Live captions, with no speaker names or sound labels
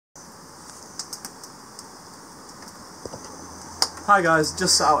Hi guys,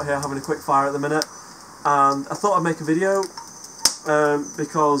 just sat out here having a quick fire at the minute, and I thought I'd make a video and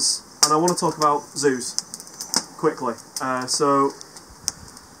I want to talk about zoos quickly. So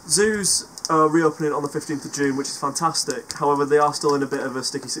zoos are reopening on the 15th of June, which is fantastic. However, they are still in a bit of a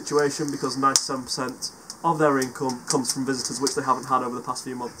sticky situation because 97% of their income comes from visitors, which they haven't had over the past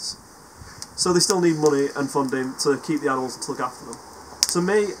few months. So they still need money and funding to keep the animals and to look after them. So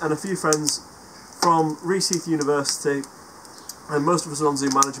me and a few friends from Reece Heath University, and most of us are on zoo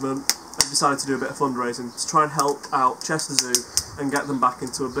management, have decided to do a bit of fundraising to try and help out Chester Zoo and get them back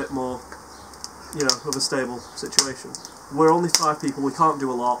into a bit more, of a stable situation. We're only 5 people, we can't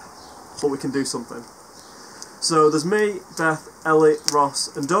do a lot, but we can do something. So there's me, Beth, Ellie,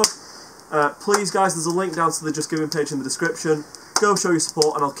 Ross and Doug. Please guys, there's a link down to the Just Giving page in the description. Go show your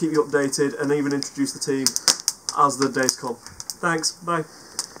support and I'll keep you updated and even introduce the team as the days come. Thanks, bye.